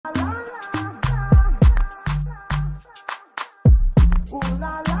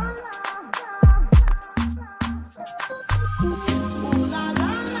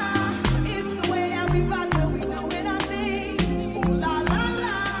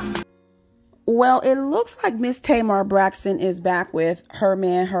Well, it looks like Miss Tamar Braxton is back with her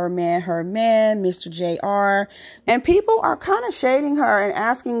man, Mr. JR. And people are kind of shading her and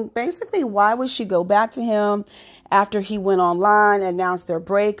asking basically why would she go back to him after he went online, announced their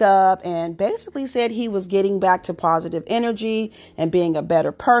breakup, and basically said he was getting back to positive energy and being a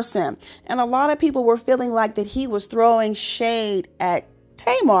better person. And a lot of people were feeling like that he was throwing shade at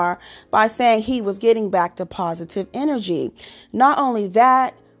Tamar by saying he was getting back to positive energy. Not only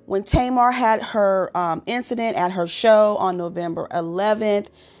that, when Tamar had her incident at her show on November 11th,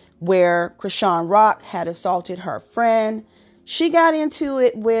 where Krishan Rock had assaulted her friend, she got into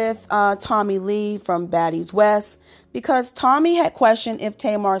it with Tommy Lee from Baddies West because Tommy had questioned if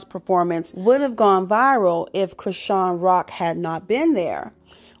Tamar's performance would have gone viral if Krishan Rock had not been there.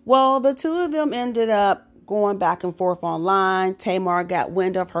 Well, the two of them ended up going back and forth online. Tamar got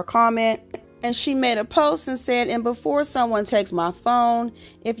wind of her comment and she made a post and said, "And before someone takes my phone,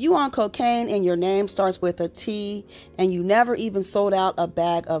 if you on cocaine and your name starts with a T and you never even sold out a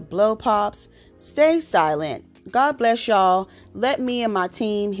bag of blow pops, stay silent. God bless y'all. Let me and my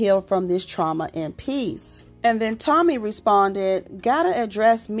team heal from this trauma in peace." And then Tommy responded, "Gotta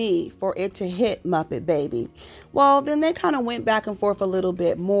address me for it to hit, Muppet Baby." Well, then they kind of went back and forth a little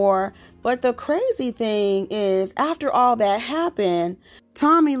bit more. But the crazy thing is, after all that happened,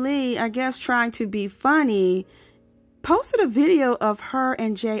 Tommy Lee, I guess trying to be funny, posted a video of her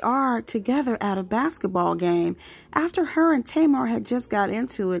and JR together at a basketball game after her and Tamar had just got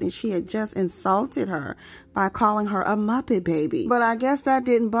into it and she had just insulted her by calling her a Muppet Baby. But I guess that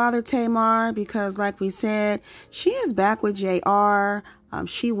didn't bother Tamar because, like we said, she is back with JR.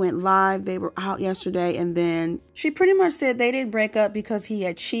 She went live. They were out yesterday, and then she pretty much said they didn't break up because he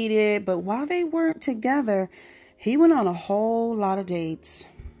had cheated. But while they weren't together, he went on a whole lot of dates.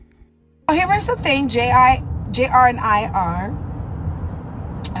 Here is the thing, JR and I are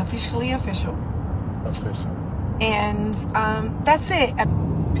officially official. And that's it.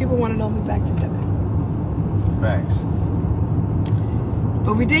 People want to know we back together. Thanks.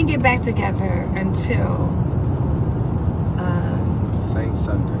 But we didn't get back together until Saint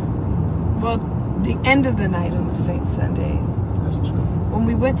Sunday. Well, the end of the night on the Saint Sunday. That's true. When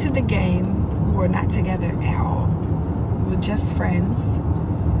we went to the game, we were not together at all. We were just friends.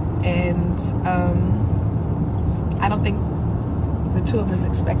 And I don't think the two of us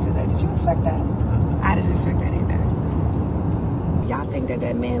expected that. Did you expect that? I didn't expect that either. Y'all think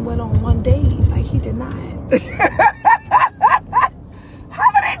that man went on one date? Like, he did not.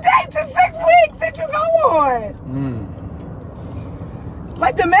 How many dates in 6 weeks did you go on?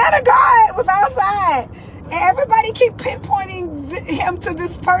 Like, the man of God was outside. And everybody keep pinpointing him to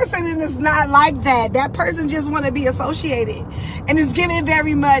this person, and it's not like that. That person just want to be associated. And it's giving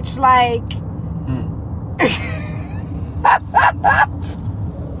very much like...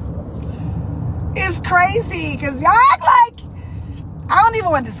 It's crazy, because y'all act like... I don't even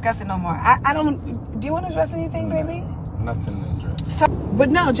want to discuss it no more. I don't... Do you want to address anything, baby? Nothing to address. So,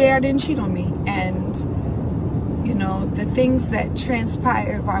 but no, JR didn't cheat on me. And... you know, the things that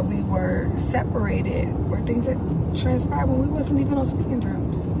transpired while we were separated were things that transpired when we wasn't even on speaking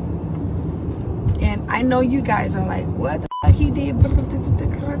terms. And I know you guys are like, what the fuck he did?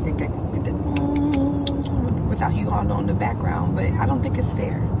 Without you all knowing the background. But I don't think it's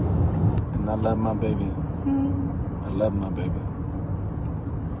fair. And I love my baby. I love my baby.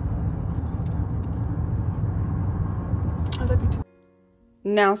 I love you too.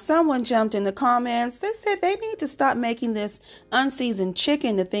 Now, someone jumped in the comments. They said they need to stop making this unseasoned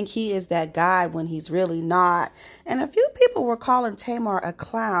chicken to think he is that guy when he's really not. And a few people were calling Tamar a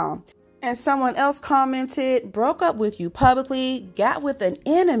clown. And someone else commented, broke up with you publicly, got with an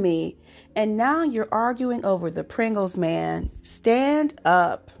enemy, and now you're arguing over the Pringles man. Stand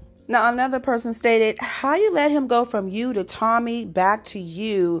up. Now, another person stated, how you let him go from you to Tommy back to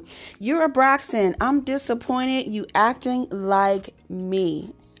you? You're a Braxton. I'm disappointed you acting like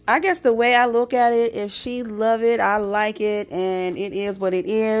me. I guess the way I look at it, if she love it, I like it, and it is what it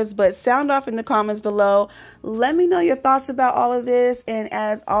is. But sound off in the comments below. Let me know your thoughts about all of this. And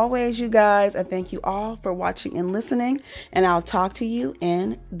as always, you guys, I thank you all for watching and listening. And I'll talk to you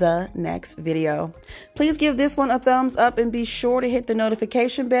in the next video. Please give this one a thumbs up and be sure to hit the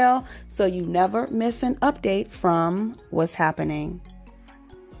notification bell so you never miss an update from What's Happening.